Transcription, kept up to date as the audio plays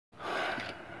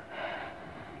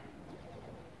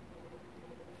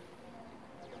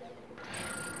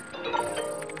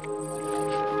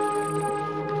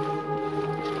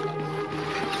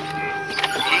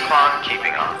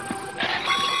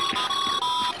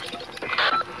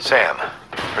Sam,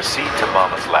 proceed to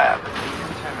Mama's lab.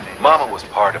 Mama was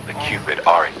part of the Cupid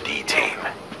R&D team.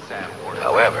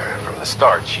 However, from the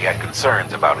start, she had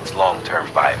concerns about its long-term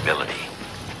viability.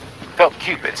 Felt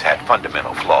Cupids had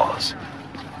fundamental flaws,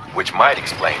 which might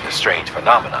explain the strange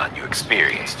phenomenon you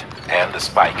experienced and the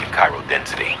spike in chiral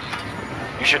density.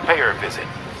 You should pay her a visit.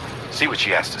 See what she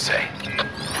has to say.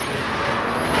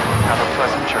 Have a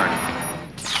pleasant journey.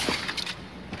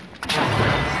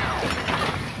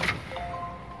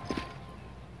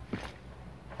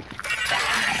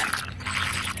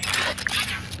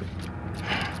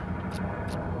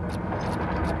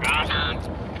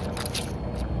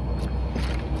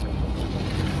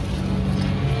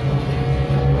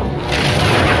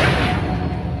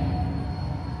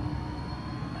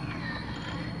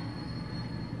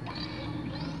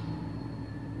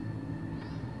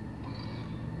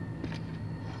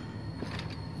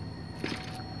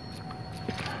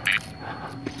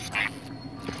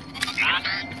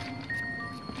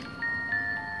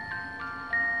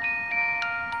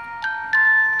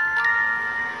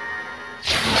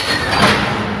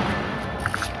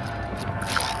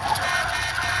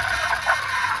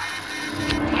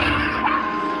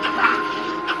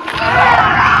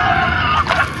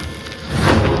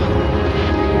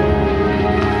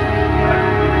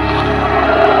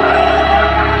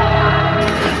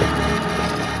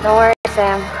 Don't worry,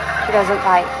 Sam. She doesn't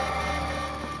bite.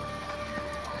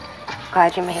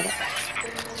 Glad you made it.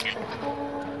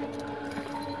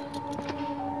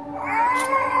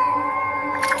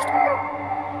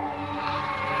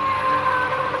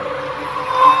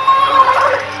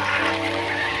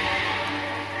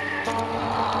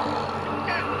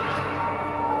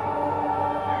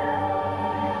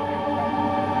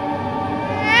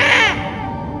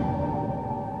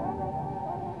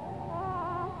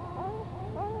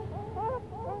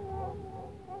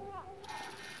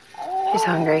 She's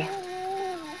hungry.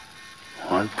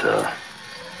 What the?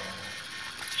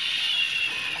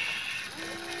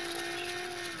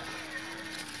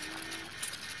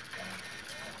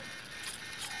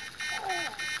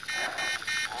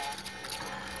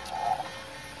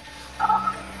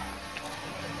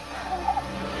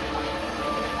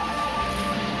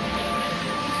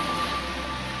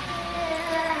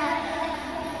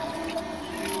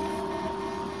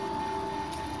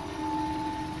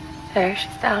 There,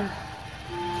 she's down.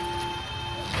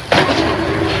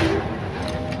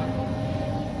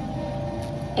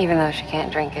 Even though she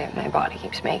can't drink it, my body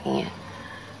keeps making it.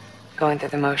 Going through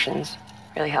the motions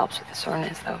really helps with the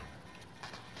soreness, though.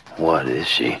 What is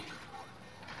she?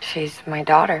 She's my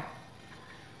daughter.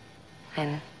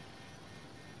 And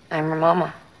I'm her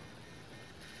mama.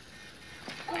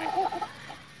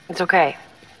 It's okay.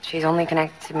 She's only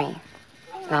connected to me.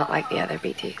 Not like the other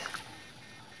BTs.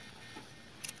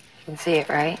 You can see it,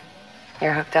 right?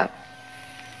 You're hooked up.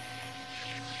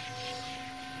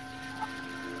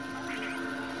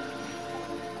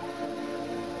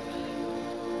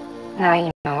 Now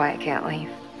you know why I can't leave.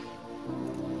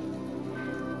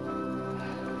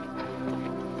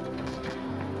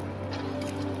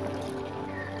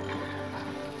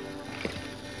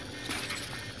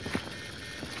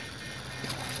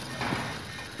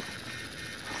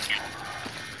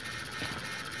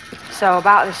 So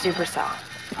about the supercell.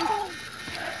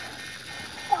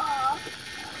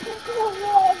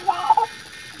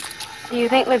 Do you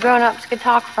think the grown-ups could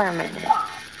talk for a minute?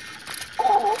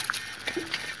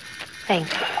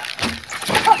 Thank you.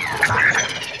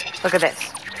 Look at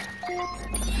this.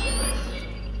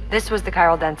 This was the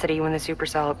chiral density when the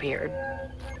supercell appeared.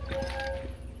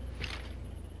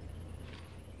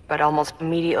 But almost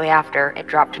immediately after, it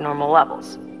dropped to normal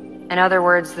levels. In other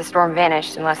words, the storm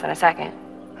vanished in less than a second.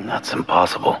 That's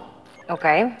impossible.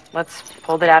 Okay, let's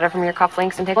pull the data from your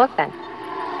cufflinks and take a look then.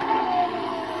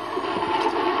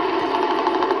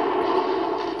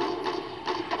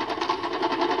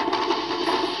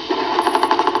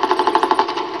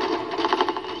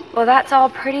 Well, that's all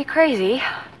pretty crazy,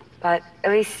 but at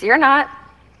least you're not.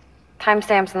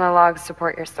 Timestamps in the logs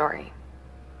support your story.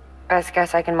 Best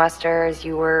guess I can muster is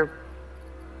you were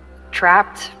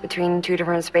trapped between two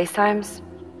different spacetimes.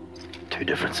 Two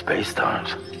different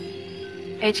space-times.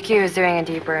 HQ is doing a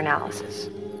deeper analysis.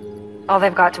 All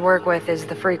they've got to work with is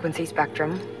the frequency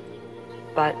spectrum,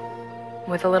 but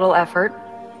with a little effort,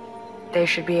 they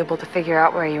should be able to figure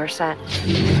out where you were sent.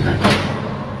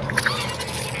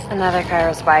 Another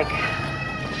chiral spike.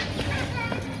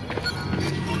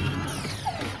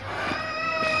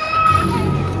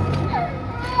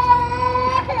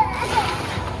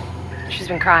 She's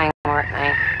been crying more at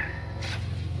night.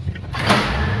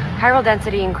 Chiral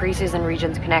density increases in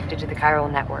regions connected to the chiral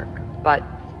network, but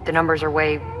the numbers are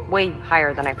way way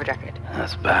higher than I projected.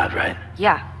 That's bad, right?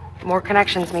 Yeah, more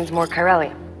connections means more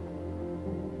chiralium.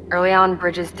 Early on,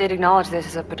 Bridges did acknowledge this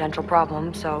as a potential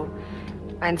problem, so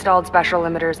I installed special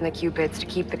limiters in the cupids to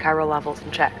keep the chiral levels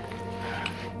in check.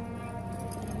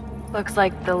 Looks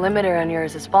like the limiter on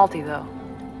yours is faulty, though.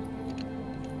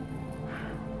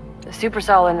 The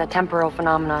supercell and the temporal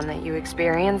phenomenon that you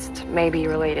experienced may be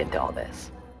related to all this.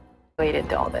 Are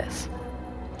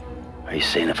you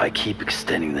saying if I keep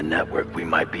extending the network, we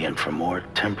might be in for more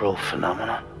temporal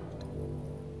phenomena?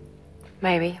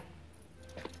 Maybe.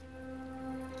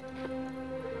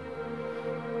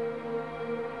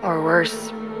 Or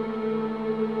worse,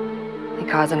 they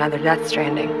cause another death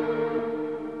stranding.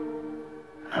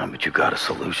 But you got a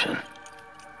solution.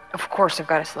 Of course I've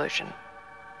got a solution.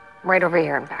 Right over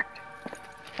here, in fact.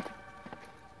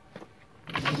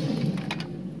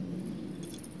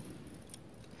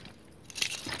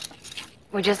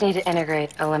 We just need to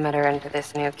integrate a limiter into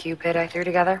this new Cupid I threw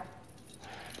together.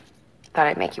 Thought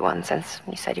I'd make you one since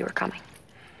you said you were coming.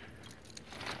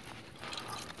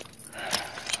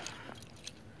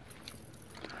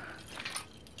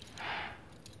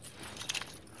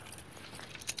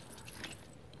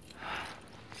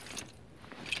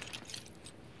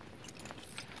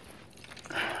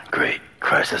 Great.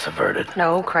 Crisis averted.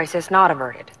 No, crisis not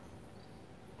averted.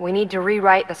 We need to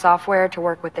rewrite the software to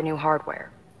work with the new hardware.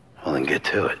 Well, then get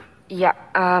to it. Yeah,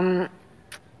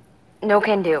 no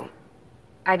can do.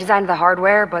 I designed the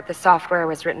hardware, but the software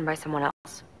was written by someone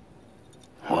else.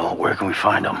 Well, where can we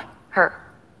find them? Her.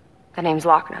 The name's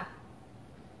Lochna.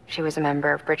 She was a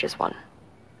member of Bridges 1.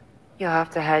 You'll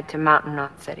have to head to Mountain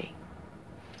Knot City.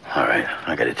 All right,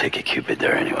 I gotta take a Cupid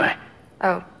there anyway.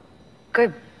 Oh,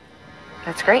 good.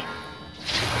 That's great.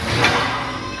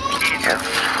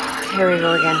 Here we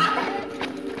go again.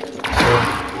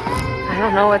 I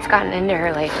don't know what's gotten into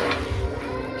her lately.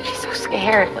 She's so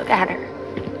scared. Look at her.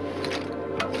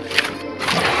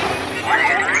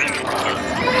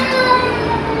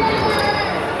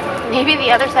 Maybe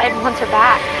the other side wants her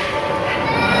back.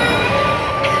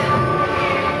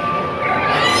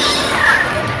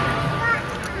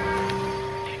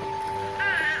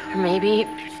 Or maybe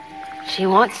she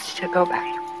wants to go back.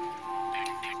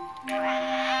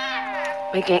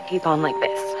 We can't keep on like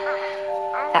this.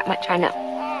 That much I know.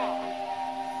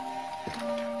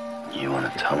 You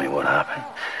wanna tell me what happened?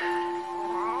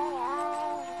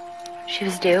 She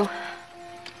was due.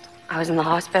 I was in the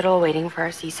hospital waiting for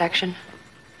a C-section.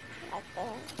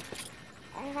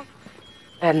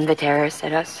 And the terrorists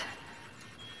hit us.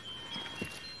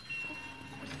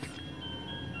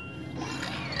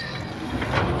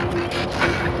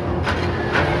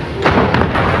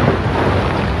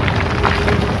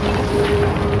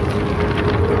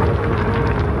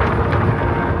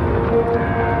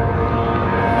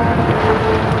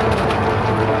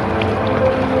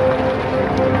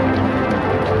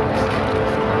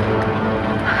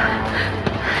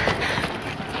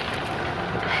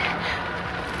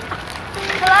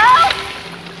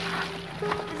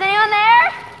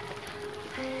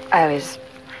 I was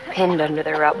pinned under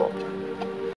the rubble.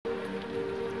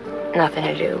 Nothing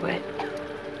to do but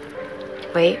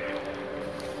wait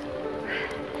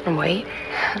and wait.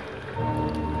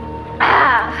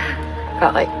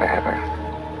 Felt like forever.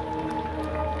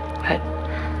 But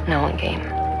no one came.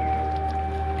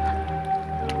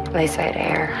 They said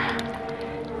air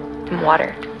and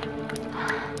water.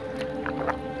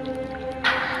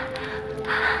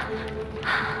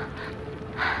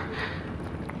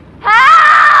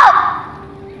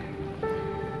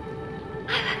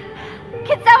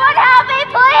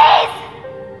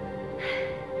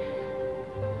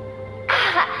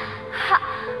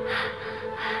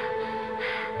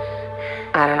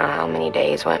 I don't know how many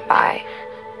days went by.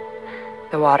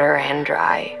 The water ran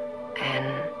dry, and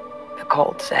the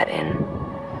cold set in.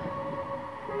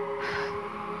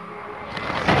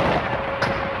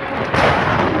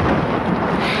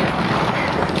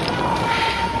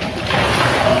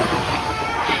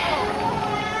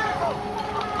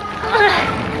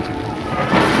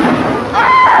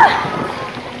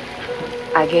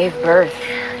 I gave birth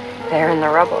there in the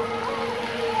rubble.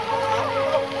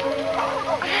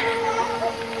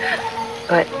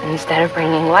 But instead of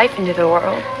bringing life into the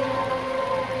world,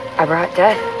 I brought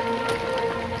death.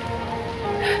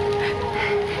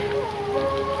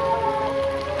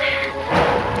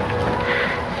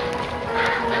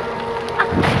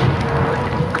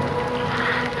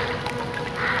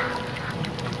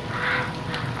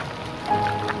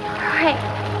 Right.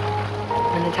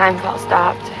 When the time fall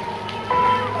stopped,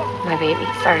 my baby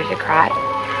started to cry.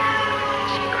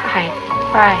 She cried.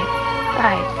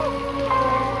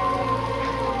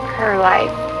 Her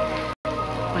life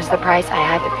was the price I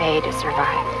had to pay to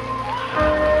survive.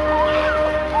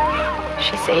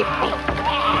 She saved me.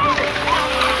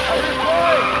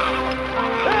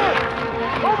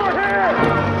 Over here!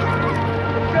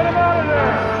 Get him out of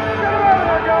there! Get him out of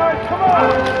there, guys! Come on!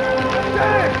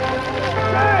 Jake!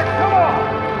 Jake, come on!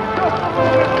 Just a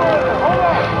little bit further. Hold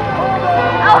on! Hold on!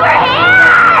 Over here!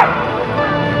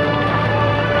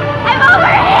 I'm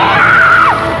over here!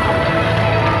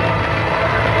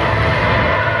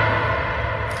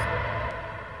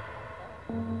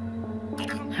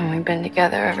 And we've been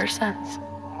together ever since.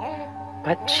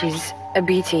 But she's a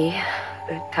BT.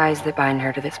 The ties that bind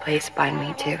her to this place bind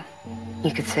me too.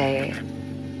 You could say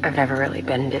I've never really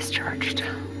been discharged.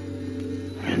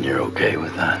 And you're okay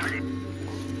with that?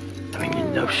 I mean, you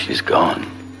know she's gone.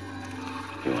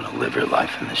 You want to live your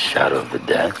life in the shadow of the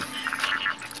dead?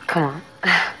 Come on.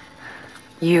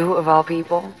 You, of all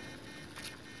people,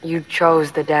 you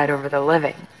chose the dead over the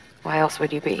living. Why else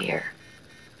would you be here?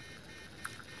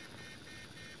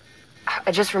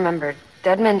 I just remembered.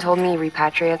 Dead men told me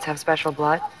repatriates have special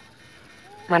blood.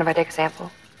 Mind if I take a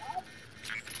sample?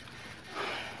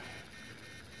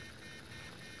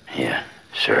 Yeah,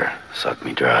 sure. Suck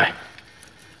me dry.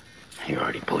 You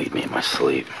already bleed me in my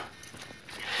sleep.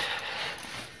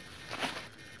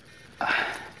 A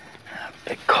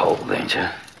bit cold, ain't you?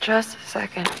 Just a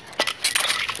second.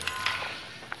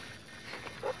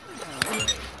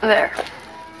 There.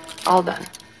 All done.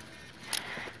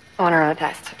 I want to run a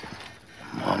test.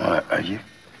 Mama, are you?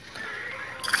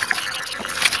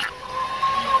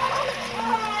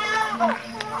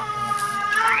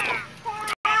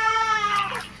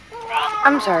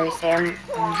 I'm sorry, Sam.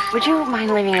 Would you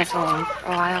mind leaving us alone for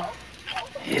a while?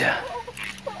 Yeah.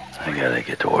 I gotta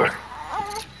get to work.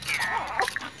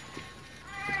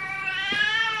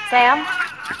 Sam?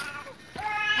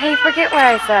 Hey, forget what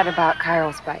I said about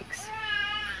chiral spikes.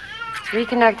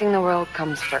 Reconnecting the world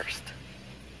comes first.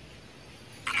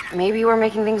 Maybe we're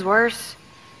making things worse.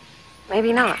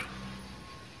 Maybe not.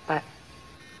 But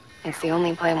it's the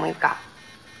only plan we've got.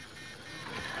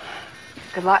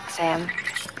 Good luck, Sam.